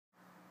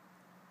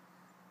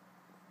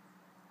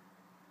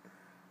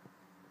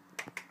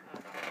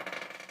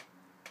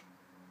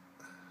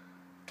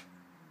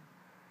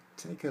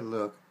take a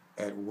look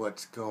at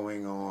what's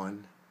going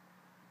on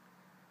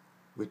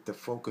with the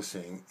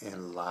focusing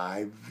in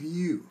live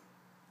view.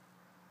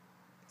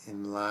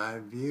 In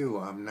live view,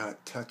 I'm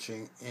not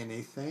touching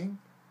anything,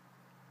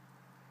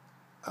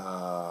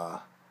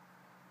 and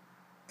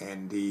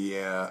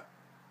the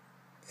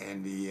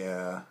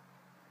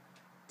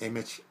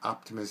image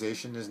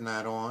optimization is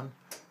not on.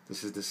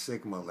 This is the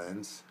Sigma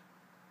lens,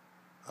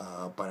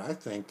 but I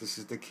think this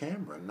is the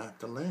camera, not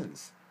the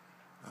lens.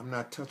 I'm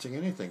not touching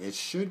anything. It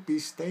should be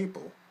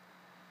stable.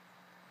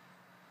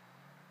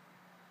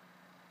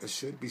 It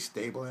should be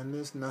stable, and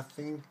there's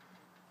nothing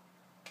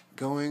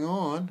going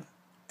on.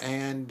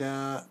 And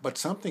but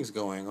something's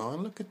going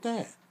on. Look at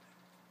that.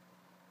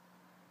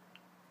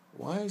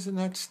 Why isn't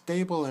that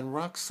stable and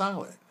rock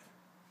solid?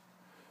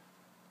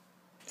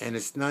 And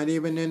it's not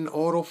even in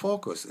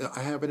autofocus.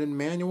 I have it in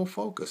manual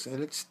focus,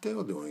 and it's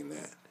still doing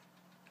that.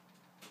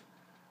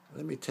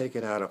 Let me take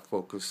it out of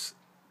focus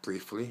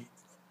briefly.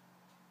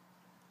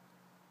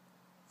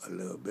 A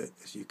little bit.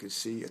 As you can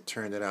see, I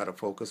turned it out of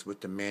focus with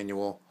the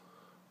manual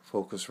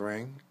focus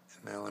ring.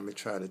 Now let me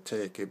try to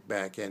take it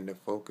back into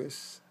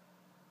focus.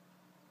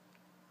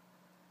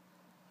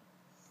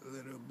 A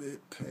little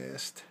bit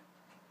past.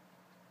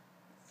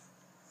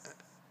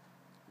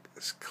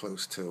 It's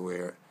close to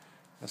where,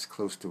 that's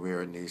close to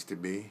where it needs to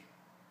be.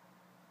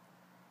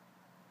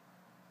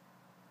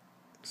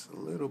 It's a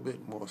little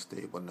bit more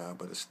stable now,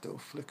 but it's still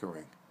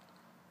flickering.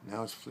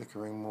 Now it's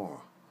flickering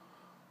more.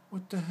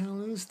 What the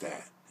hell is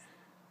that?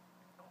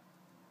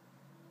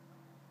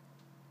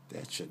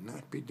 That should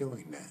not be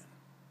doing that.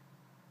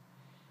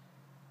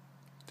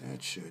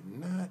 That should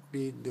not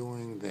be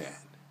doing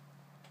that.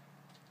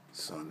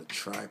 It's on the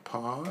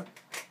tripod,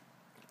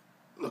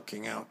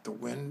 looking out the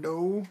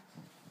window.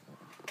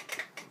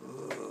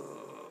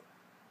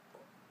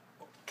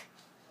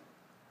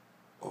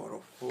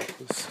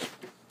 Autofocus.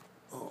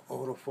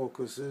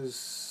 Autofocus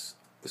is,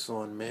 it's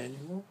on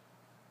manual.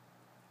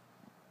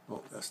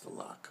 Oh, that's the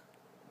lock.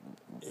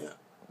 Yeah.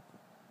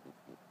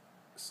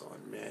 It's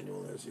on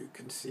manual, as you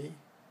can see.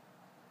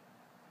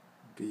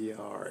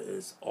 BR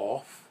is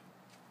off.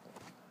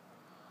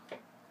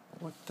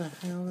 What the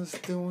hell is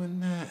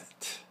doing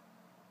that?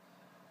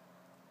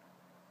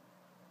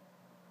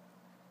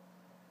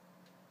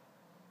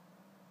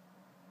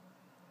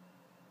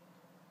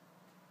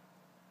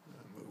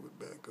 I'll move it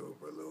back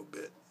over a little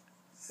bit.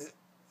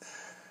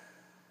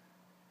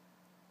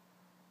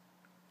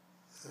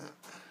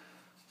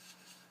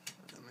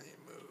 Let me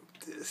move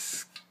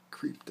this.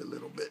 Creeped a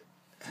little bit.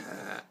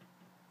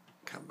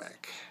 Come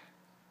back.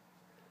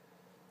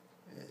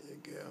 There you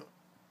go.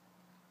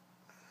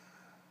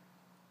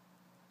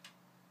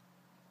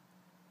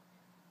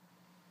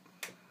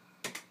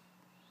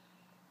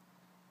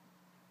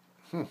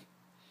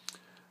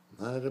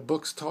 None of the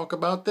books talk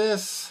about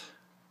this.